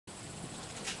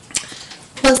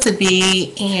Blessed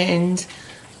be, and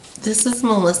this is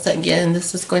Melissa again.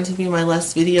 This is going to be my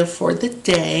last video for the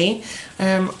day.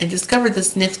 I discovered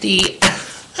this nifty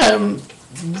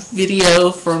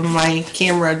video from my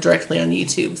camera directly on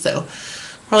YouTube, so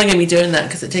probably going to be doing that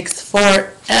because it takes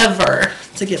forever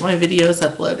to get my videos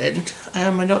uploaded.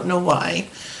 I don't know why,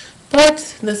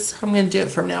 but I'm going to do it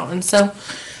from now on. So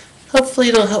hopefully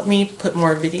it'll help me put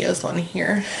more videos on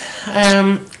here.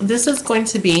 This is going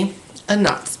to be a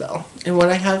knot spell, and what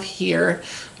I have here,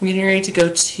 I'm getting ready to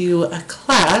go to a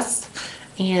class,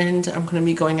 and I'm going to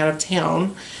be going out of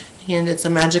town, and it's a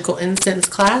magical incense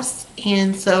class,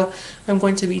 and so I'm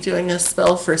going to be doing a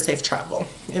spell for safe travel.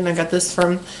 And I got this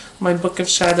from my Book of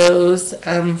Shadows,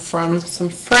 from some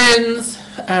friends.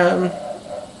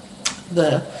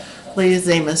 The lady's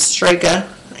name is Strega,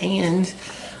 and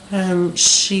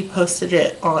she posted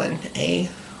it on a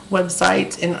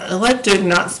website, and I like doing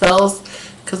knot spells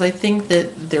because I think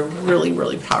that they're really,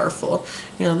 really powerful.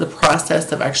 You know, the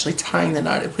process of actually tying the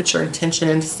knot, it puts your intention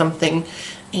into something,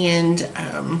 and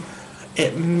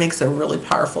it makes a really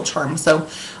powerful charm. So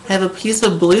I have a piece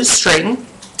of blue string,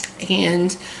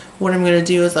 and what I'm going to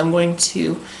do is I'm going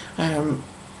to,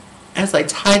 as I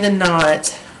tie the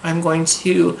knot, I'm going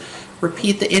to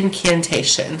repeat the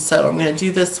incantation. So I'm going to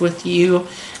do this with you,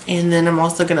 and then I'm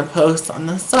also going to post on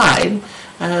the side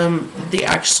the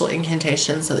actual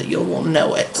incantation so that you will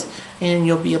know it and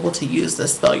you'll be able to use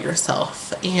this spell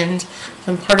yourself. And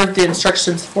part of the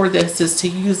instructions for this is to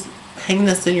hang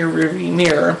this in your rearview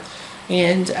mirror,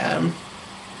 and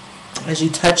as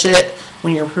you touch it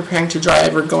when you're preparing to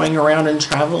drive or going around and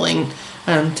traveling,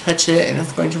 touch it, and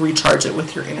it's going to recharge it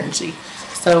with your energy.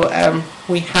 So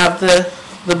we have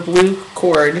the blue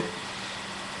cord.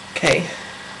 Okay.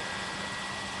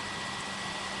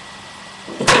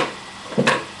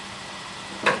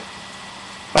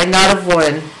 By knot of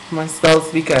one, my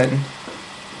spell's begun.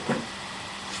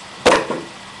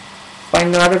 By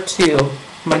knot of two,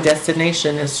 my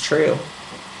destination is true.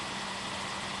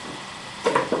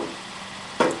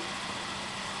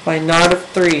 By knot of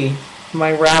three,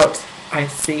 my route I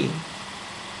see.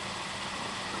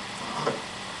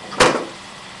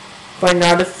 By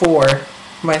knot of four,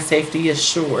 my safety is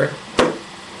sure.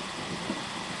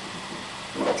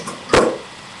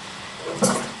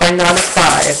 By knot of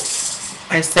five,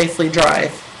 I safely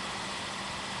drive.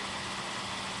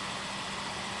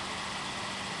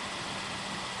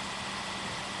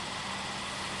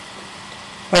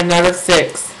 By knot of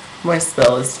six, my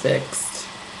spell is fixed.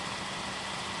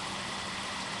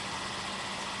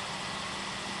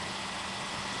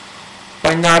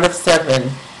 By knot of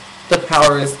seven, the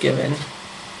power is given.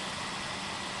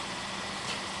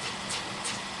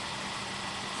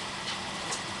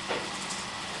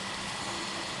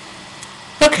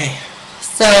 Okay,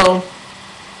 so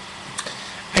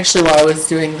actually while I was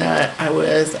doing that, I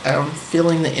was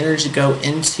feeling the energy go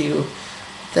into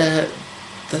the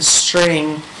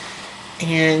string,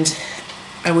 and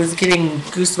I was getting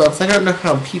goosebumps. I don't know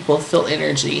how people feel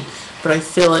energy, but I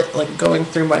feel it like going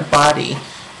through my body,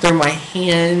 through my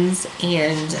hands,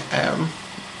 and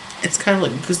it's kind of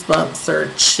like goosebumps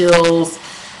or chills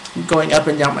going up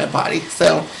and down my body.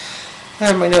 So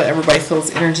I know everybody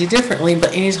feels energy differently,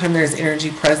 but anytime there's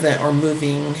energy present or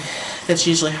moving, that's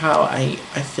usually how I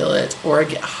feel it, or I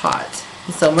get hot.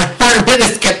 So my apartment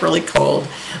is kept really cold.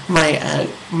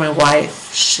 My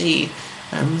wife, she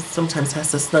sometimes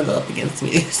has to snuggle up against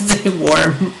me to stay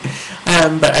warm,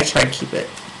 but I try to keep it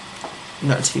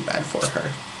not too bad for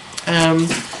her.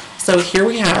 So here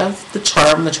we have the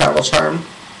charm, the travel charm,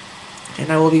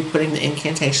 and I will be putting the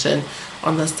incantation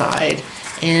on the side.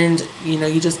 And you know,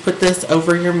 you just put this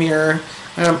over your mirror.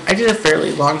 I did a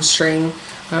fairly long string.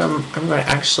 I'm going to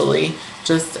actually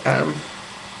just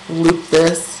loop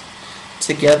this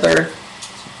together,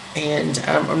 and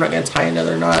I'm not going to tie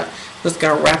another knot. I'm just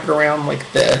going to wrap it around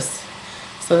like this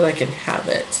so that I can have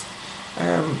it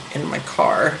in my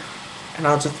car, and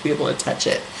I'll just be able to touch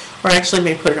it. Or I actually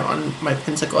may put it on my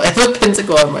pentacle. I have a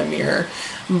pentacle on my mirror,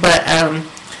 but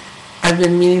I've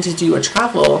been meaning to do a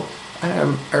travel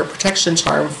or protection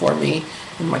charm for me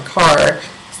in my car.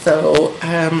 So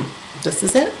this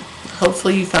is it.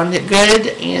 Hopefully you found it good,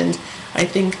 and I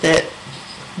think that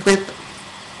with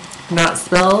knot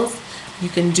spells, you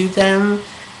can do them,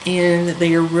 and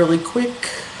they are really quick.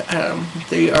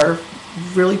 They are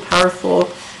really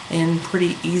powerful and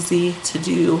pretty easy to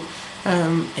do.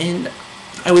 And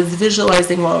I was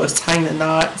visualizing while I was tying the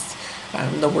knots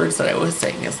the words that I was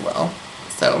saying as well.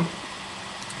 So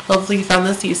hopefully you found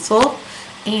this useful,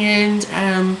 and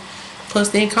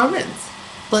post any comments.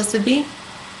 Blessed be.